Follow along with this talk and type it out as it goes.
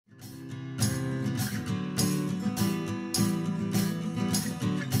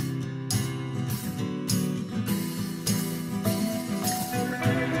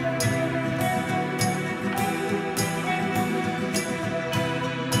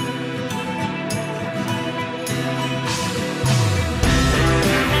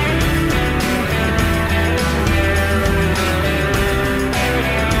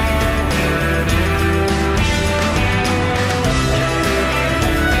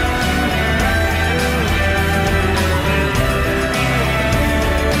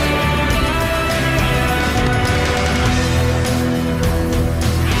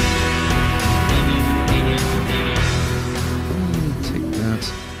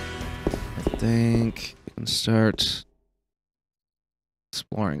think we can start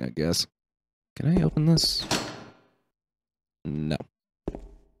exploring, I guess. Can I open this? No.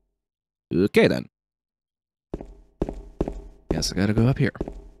 Okay, then. Guess I gotta go up here.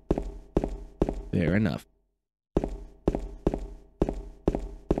 Fair enough.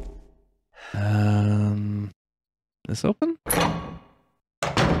 This open?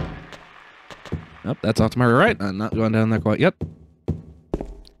 Nope, that's off to my right. I'm not going down there quite yet.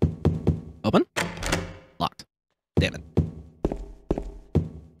 Open? Locked. Damn it.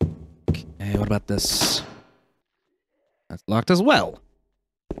 Okay, what about this? That's locked as well.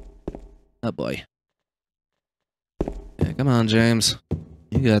 Oh boy. Yeah, come on, James.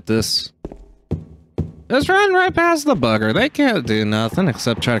 You got this. Just run right past the bugger. They can't do nothing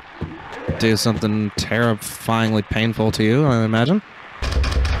except try to do something terrifyingly painful to you, I imagine.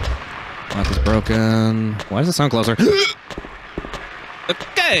 Lock is broken. Why does it sound closer?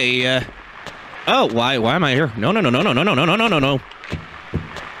 Okay. Oh, why am I here? No.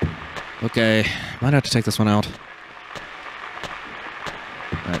 Okay, might have to take this one out.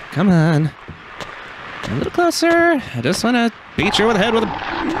 Alright, come on. A little closer. I just want to beat you over the head with a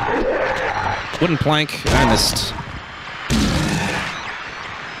wooden plank. I missed.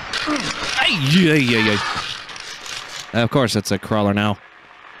 Ay. Of course, it's a crawler now.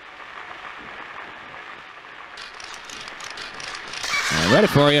 I'm ready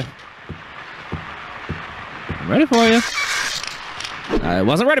for you. I'm ready for you. I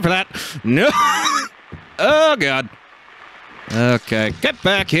wasn't ready for that. No. Oh, God. Okay, get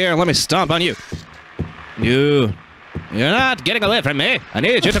back here and let me stomp on you. You're not getting away from me. I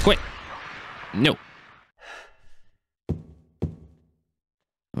need you to quit. No.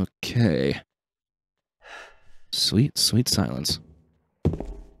 Okay. Sweet silence.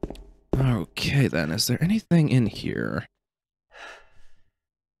 Okay, then. Is there anything in here?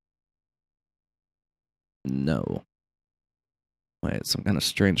 No. Wait, some kind of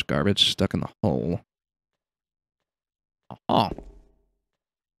strange garbage stuck in the hole. Oh.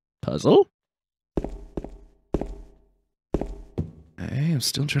 Puzzle? Okay, I'm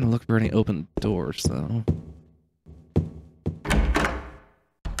still trying to look for any open doors, though.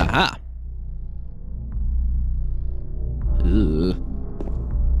 Aha! Ooh.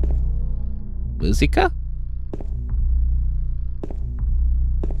 Musica?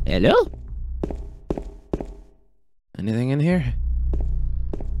 Hello? Anything in here?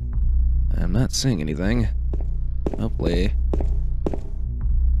 I'm not seeing anything. Hopefully.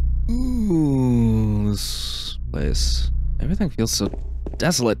 Ooh, this place. Everything feels so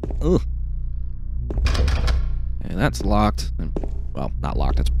desolate. Ugh. Okay, that's locked. Well, not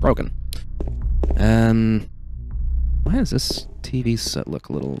locked, it's broken. Why does this TV set look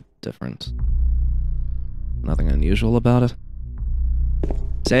a little different? Nothing unusual about it.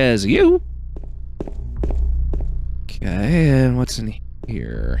 Says you! Okay, and what's in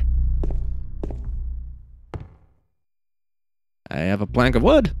here? I have a plank of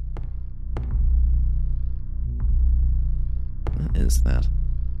wood. What is that?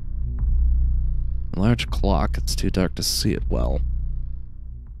 A large clock. It's too dark to see it well.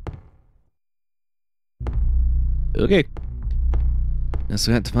 Okay. Guess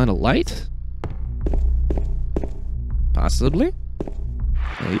we had to find a light? Possibly?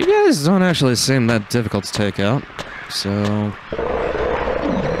 Well, you guys don't actually seem that difficult to take out, so...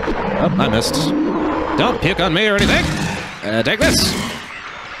 Oh, I missed. Don't puke on me or anything! Take this!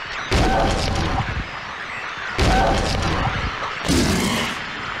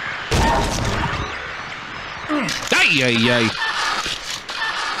 Ay.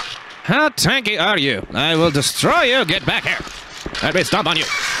 How tanky are you? I will destroy you! Get back here! Let me stomp on you!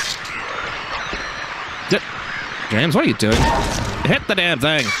 James, what are you doing? Hit the damn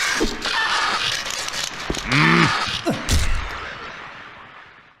thing!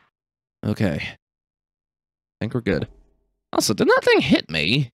 Okay. I think we're good. Also, did that thing hit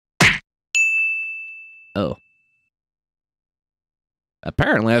me? Oh.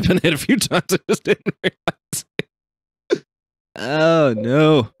 Apparently, I've been hit a few times. I just didn't realize it. Oh,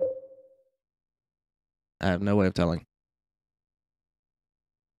 no. I have no way of telling.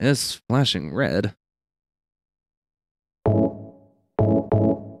 It's flashing red.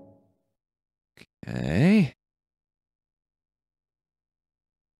 Okay.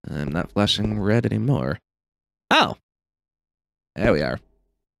 I'm not flashing red anymore. Oh! There we are.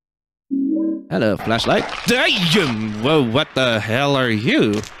 Hello, flashlight. Damn! Whoa, what the hell are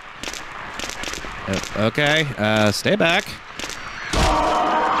you? Okay, stay back.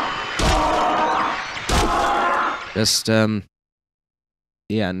 Just,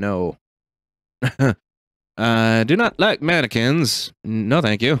 yeah, no. Do not like mannequins. No,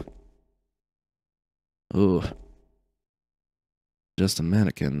 thank you. Ooh. Just a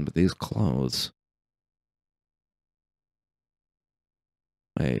mannequin, but these clothes.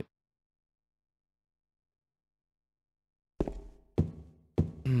 Wait.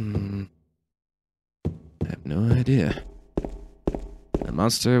 I have no idea. The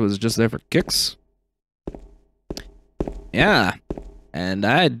monster was just there for kicks. Yeah. And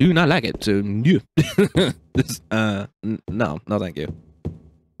I do not like it, so this, no, thank you.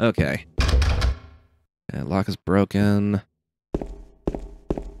 Okay. Lock is broken.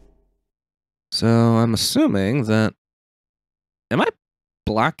 So I'm assuming that... Am I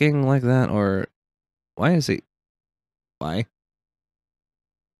blocking like that, or... Why is he... Why?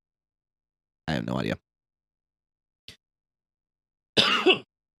 I have no idea.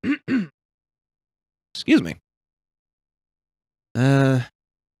 Excuse me. Huh.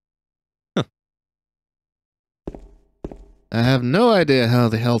 I have no idea how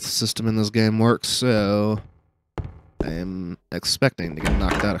the health system in this game works, so... I am expecting to get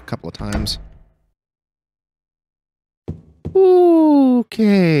knocked out a couple of times.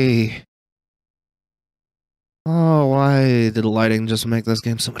 Okay. Oh, why did the lighting just make this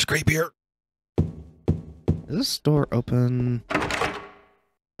game so much creepier? Is this door open?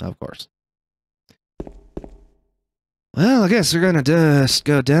 Of course. Well, I guess we're gonna just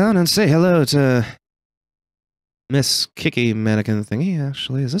go down and say hello to Miss Kicky mannequin thingy.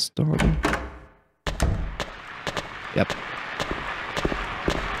 Actually, is this door open? Yep.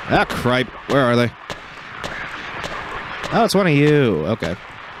 Ah, cripe. Where are they? Oh, it's one of you. Okay.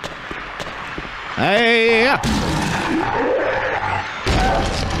 Hey! Yeah.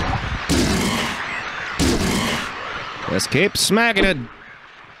 Just keep smacking it.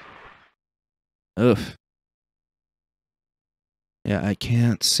 Oof. Yeah, I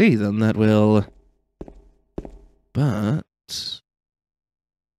can't see them that well. But...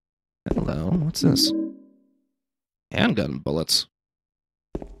 Hello, what's this? Handgun bullets.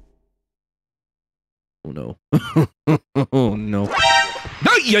 Oh no. Oh no.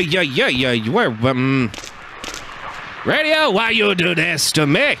 No, yeah. Where, Radio, why you do this to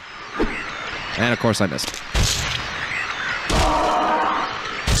me? And of course I missed.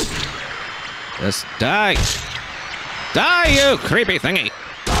 Just die. Die, you creepy thingy.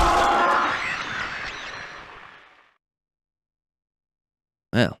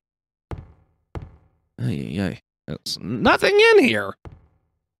 Well. Ay. There's nothing in here.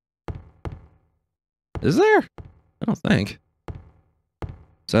 Is there? I don't think.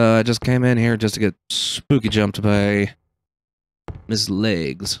 So I just came in here just to get spooky jumped by Miss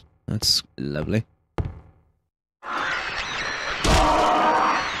Legs. That's lovely.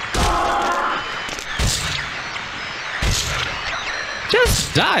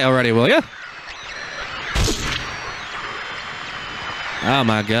 Just die already, will you? Oh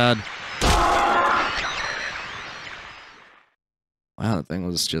my god. Wow, that thing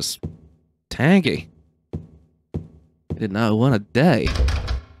was just tanky. I did not want a day.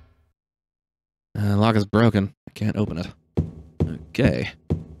 Lock is broken. I can't open it. Okay.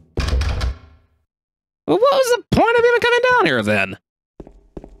 Well, what was the point of even coming down here then?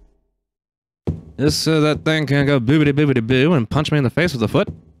 Just so that thing can go boobity-boobity-boo and punch me in the face with a foot?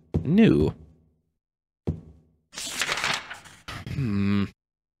 No.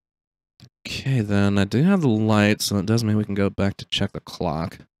 Okay, then. I do have the light, so that does mean we can go back to check the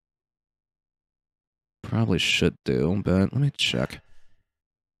clock. Probably should do, but let me check.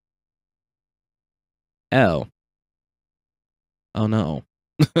 Oh. Oh no.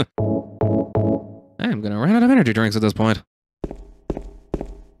 I'm gonna run out of energy drinks at this point.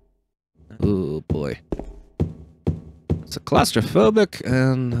 Oh boy. It's a claustrophobic,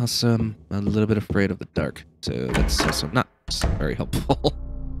 and also I'm a little bit afraid of the dark, so that's also not very helpful.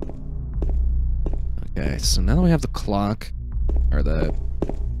 Okay, so now that we have the clock, or the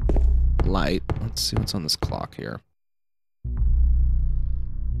light, let's see what's on this clock here.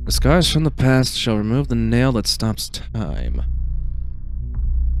 The scars from the past shall remove the nail that stops time.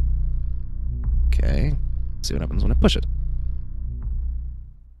 Okay, let's see what happens when I push it.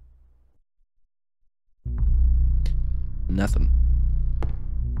 Nothing.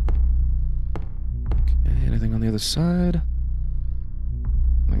 Okay, anything on the other side?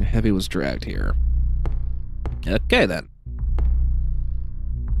 Something heavy was dragged here. Okay, then.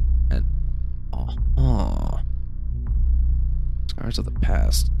 And... Oh. Scars of the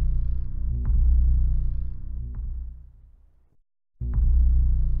past.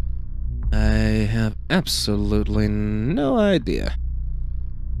 I have absolutely no idea.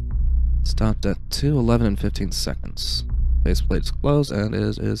 Stopped at 2:11 and 15 seconds. Faceplate is closed and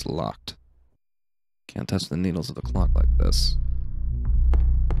it is locked. Can't touch the needles of the clock like this.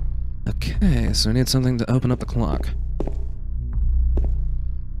 Okay. Okay, so I need something to open up the clock.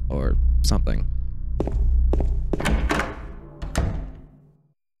 Or something.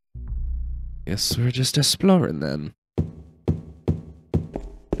 Guess we're just exploring then.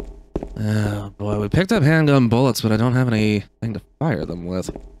 Oh boy, we picked up handgun bullets, but I don't have anything to fire them with.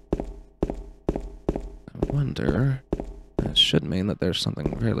 I wonder... That should mean that there's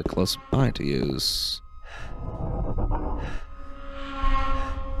something really close by to use.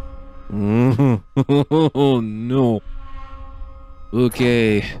 Oh no.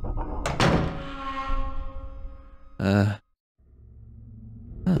 Okay. Oh.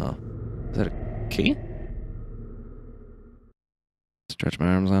 Is that a key? Stretch my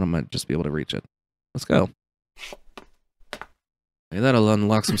arms out, I might just be able to reach it. Let's go. Hey, that'll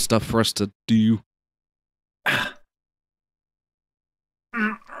unlock some stuff for us to do.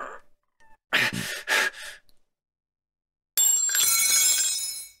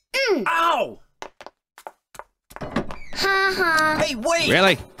 Ow! Ha! Hey, wait!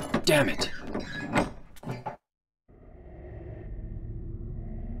 Really? Damn it.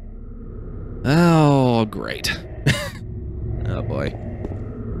 Oh, great. Oh boy.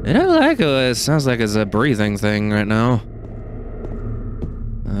 I don't like it. It sounds like it's a breathing thing right now.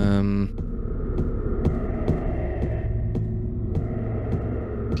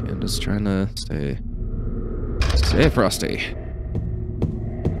 Okay, I'm just trying to stay frosty.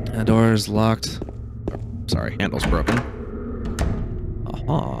 The door is locked. Oh, sorry, handle's broken.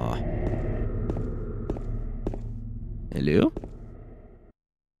 Aha. Hello?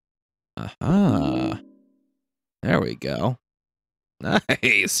 Aha. There we go.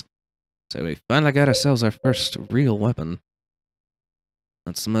 Nice. So we finally got ourselves our first real weapon.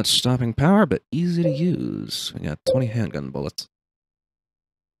 Not so much stopping power, but easy to use. We got 20 handgun bullets.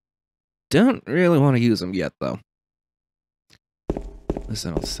 Don't really want to use them yet, though. At least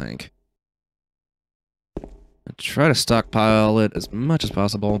I don't think. I try to stockpile it as much as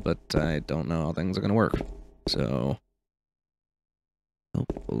possible, but I don't know how things are going to work. So,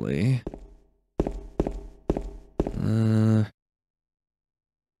 hopefully... the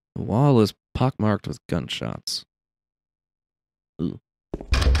wall is pockmarked with gunshots. Ooh.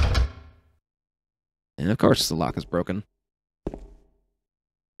 And of course the lock is broken.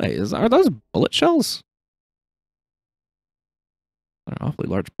 Hey, are those bullet shells? They're awfully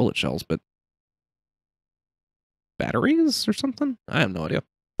large bullet shells, but... batteries or something? I have no idea.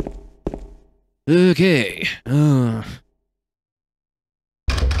 Okay.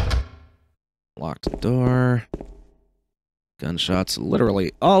 Locked door. Gunshots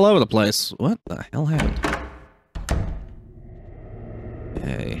literally all over the place. What the hell happened?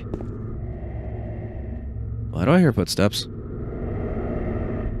 Hey. Why do I hear footsteps?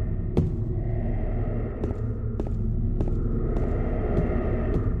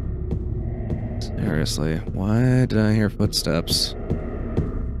 Seriously, why did I hear footsteps?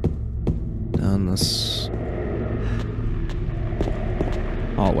 Down this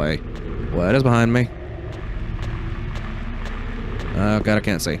hallway. What is behind me? Oh god, I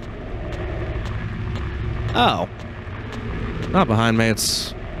can't see. Oh. Not behind me,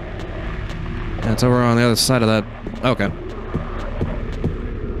 it's over on the other side of that. Okay.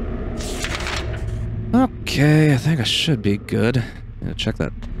 Okay, I think I should be good. I'm gonna check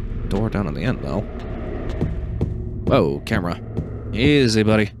that door down on the end, though. Whoa, camera. Easy,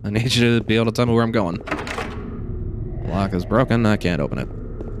 buddy. I need you to be able to tell me where I'm going. Lock is broken, I can't open it.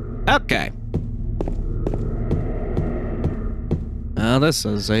 Okay. Now this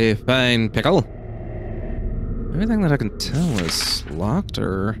is a fine pickle. Everything that I can tell is locked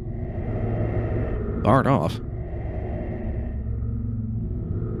or barred off.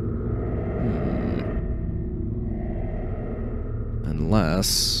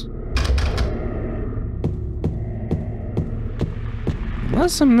 Unless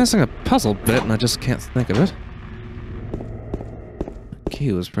I'm missing a puzzle bit and I just can't think of it. A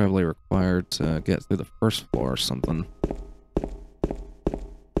key was probably required to get through the first floor or something.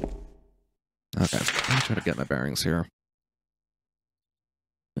 Okay, let me try to get my bearings here.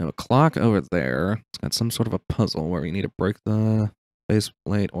 We have a clock over there. It's got some sort of a puzzle where we need to break the base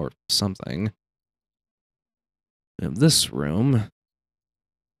plate or something. We have this room.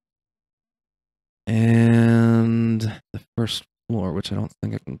 And the first floor, which I don't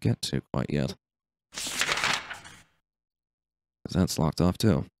think I can get to quite yet. Because that's locked off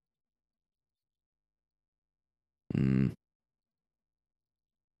too.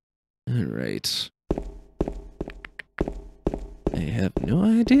 Alright. I have no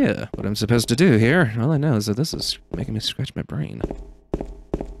idea what I'm supposed to do here. All I know is that this is making me scratch my brain.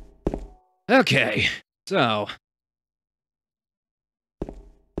 Okay, so...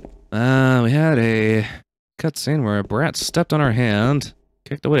 We had a cutscene where a brat stepped on our hand,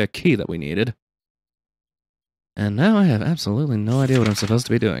 kicked away a key that we needed. And now I have absolutely no idea what I'm supposed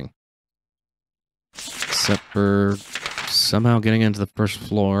to be doing. Except for somehow getting into the first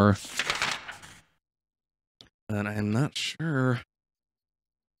floor. But I am not sure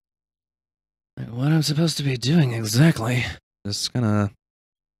what I'm supposed to be doing exactly. Just kind of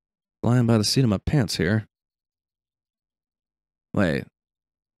flying by the seat of my pants here. Wait.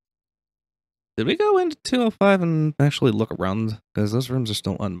 Did we go into 205 and actually look around? Because those rooms are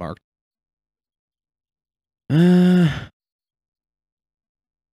still unmarked. I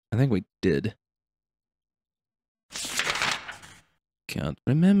think we did. Can't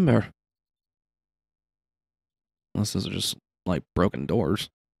remember. Unless those are just, like, broken doors.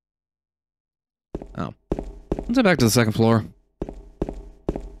 Oh. Let's head back to the second floor.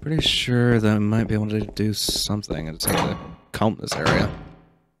 Pretty sure that I might be able to do something. I just have to comb this area.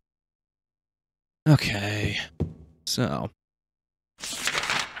 Okay. So.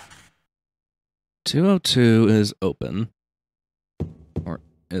 202 is open. Or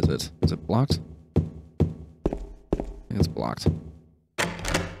is it? Is it blocked? I think it's blocked.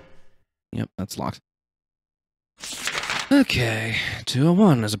 Yep, that's locked. Okay,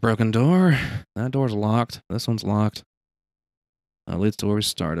 201 is a broken door. That door's locked. This one's locked. That leads to where we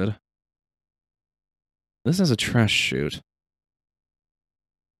started. This is a trash chute.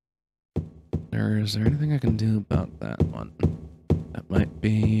 Is there anything I can do about that one? That might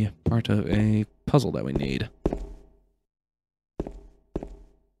be part of a puzzle that we need.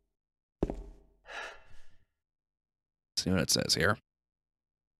 Let's see what it says here.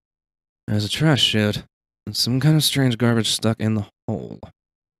 There's a trash chute. And some kind of strange garbage stuck in the hole.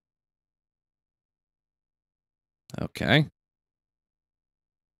 Okay.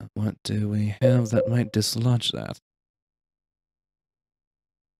 What do we have that might dislodge that?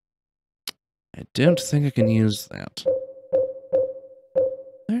 I don't think I can use that.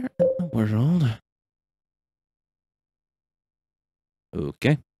 Where in the world?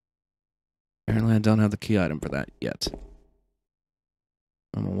 Okay. Apparently I don't have the key item for that yet.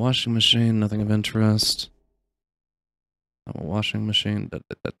 I'm a washing machine, nothing of interest. I'm a washing machine,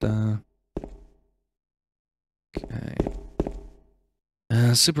 Okay.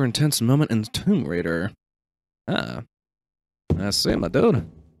 Super intense moment in Tomb Raider. Ah. I see, my dude.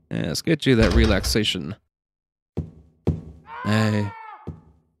 Yeah, let's get you that relaxation. Hey.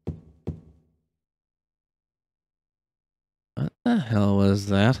 What the hell was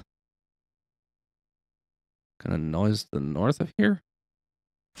that? Kind of noise to the north of here?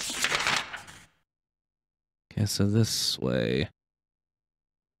 Okay, so this way.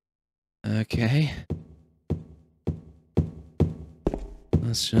 Okay.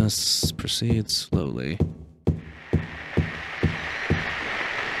 Let's just proceed slowly.